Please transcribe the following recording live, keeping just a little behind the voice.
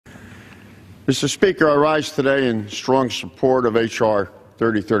Mr. Speaker, I rise today in strong support of H.R.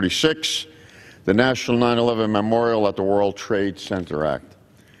 3036, the National 9/11 Memorial at the World Trade Center Act.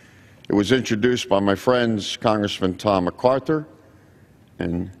 It was introduced by my friends Congressman Tom MacArthur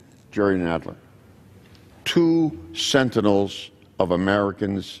and Jerry Nadler, two sentinels of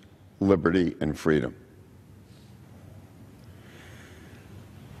Americans' liberty and freedom.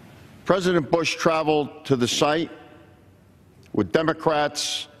 President Bush traveled to the site with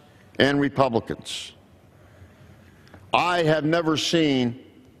Democrats and Republicans. I have never seen,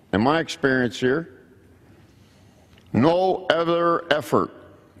 in my experience here, no other effort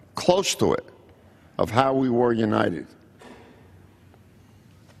close to it of how we were united.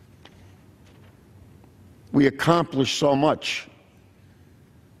 We accomplished so much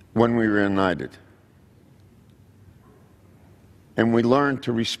when we were united. And we learned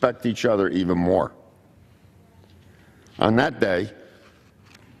to respect each other even more. On that day,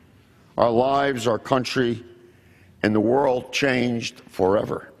 our lives, our country, and the world changed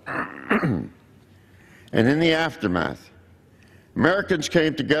forever. And in the aftermath, Americans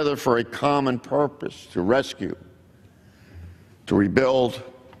came together for a common purpose: to rescue, to rebuild,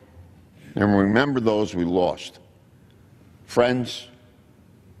 and remember those we lost. Friends,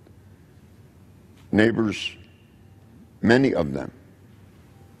 neighbors, many of them.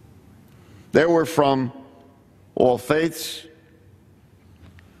 They were from all faiths,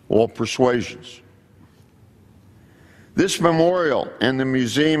 all persuasions. This memorial and the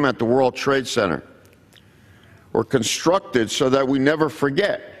museum at the World Trade Center were constructed so that we never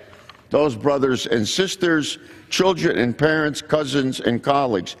forget those brothers and sisters, children and parents, cousins and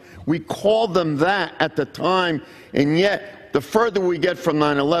colleagues. We called them that at the time, and yet the further we get from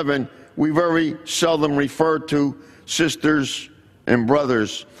 9/11, we very seldom refer to sisters and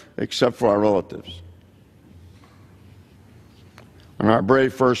brothers except for our relatives. And our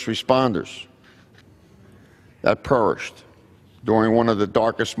brave first responders that perished during one of the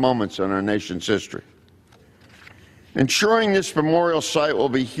darkest moments in our nation's history. Ensuring this memorial site will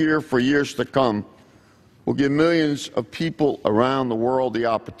be here for years to come will give millions of people around the world the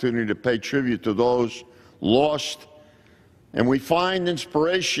opportunity to pay tribute to those lost, and we find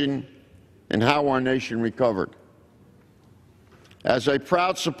inspiration in how our nation recovered. As a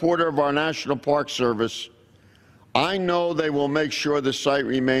proud supporter of our National Park Service, I know they will make sure the site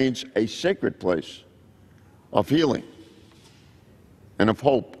remains a sacred place of healing and of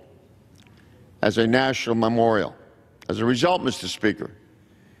hope as a national memorial. As a result, Mr. Speaker,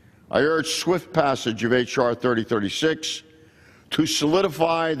 I urge swift passage of H.R. 3036 to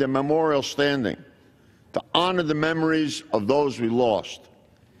solidify the memorial standing, to honor the memories of those we lost,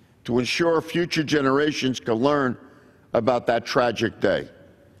 to ensure future generations can learn about that tragic day.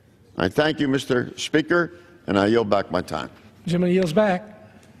 I thank you, Mr. Speaker, and I yield back my time. The gentleman yields back.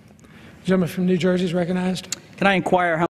 The gentleman from New Jersey is recognized. Can I inquire how